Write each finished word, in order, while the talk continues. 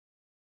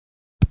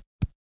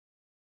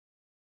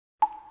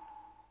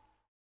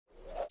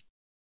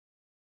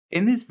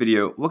In this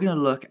video, we're going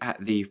to look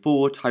at the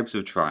four types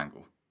of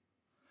triangle: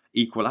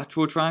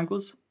 equilateral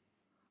triangles,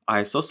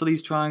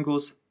 isosceles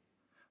triangles,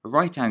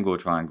 right angle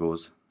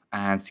triangles,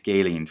 and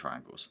scalene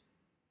triangles.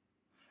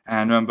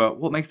 And remember,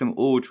 what makes them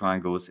all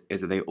triangles is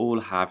that they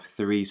all have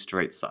three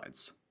straight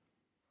sides.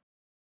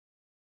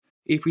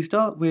 If we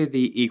start with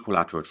the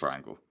equilateral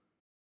triangle,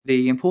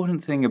 the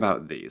important thing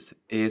about these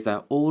is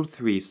that all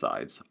three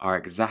sides are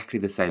exactly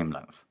the same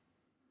length,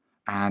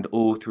 and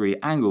all three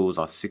angles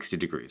are 60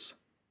 degrees.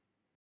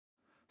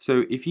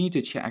 So if you need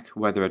to check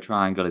whether a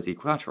triangle is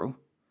equilateral,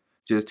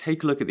 just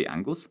take a look at the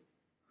angles,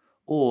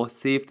 or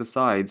see if the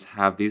sides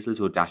have these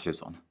little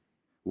dashes on,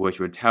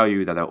 which would tell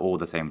you that they're all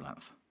the same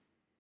length.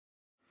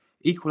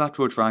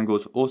 Equilateral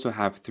triangles also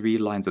have three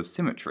lines of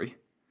symmetry,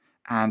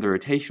 and the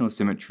rotational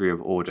symmetry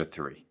of order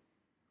 3,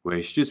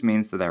 which just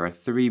means that there are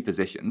three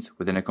positions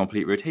within a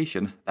complete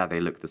rotation that they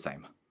look the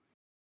same.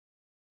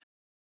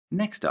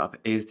 Next up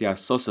is the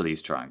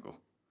isosceles triangle,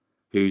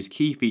 whose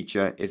key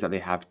feature is that they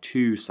have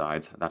two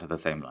sides that are the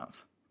same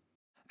length.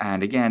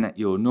 And again,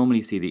 you'll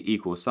normally see the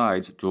equal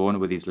sides drawn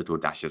with these little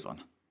dashes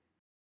on.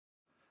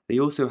 They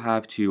also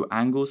have two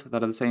angles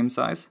that are the same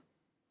size,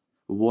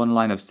 one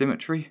line of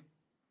symmetry,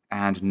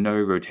 and no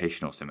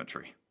rotational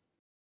symmetry.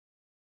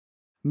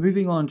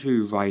 Moving on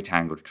to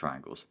right-angled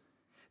triangles.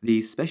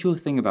 The special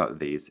thing about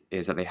these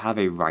is that they have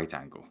a right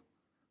angle,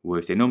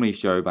 which they normally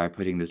show by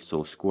putting this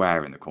little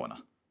square in the corner.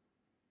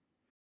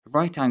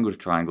 Right-angled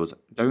triangles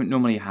don't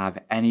normally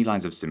have any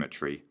lines of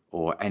symmetry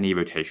or any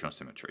rotational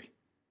symmetry.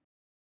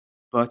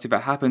 But if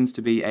it happens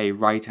to be a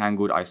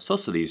right-angled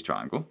isosceles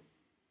triangle,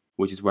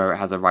 which is where it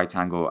has a right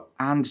angle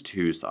and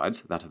two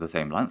sides that are the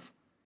same length,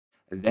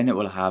 then it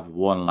will have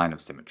one line of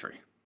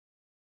symmetry.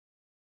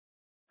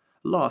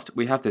 Last,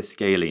 we have the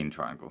scalene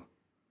triangle.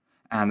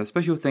 And the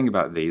special thing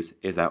about these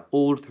is that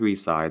all three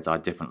sides are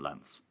different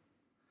lengths,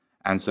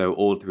 and so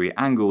all three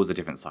angles are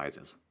different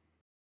sizes.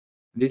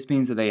 This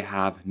means that they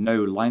have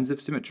no lines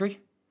of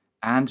symmetry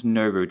and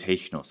no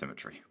rotational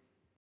symmetry.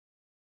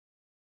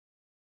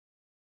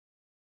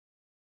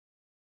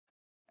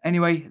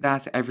 Anyway,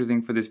 that's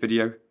everything for this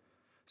video.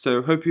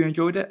 So hope you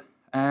enjoyed it,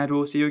 and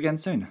we'll see you again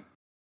soon.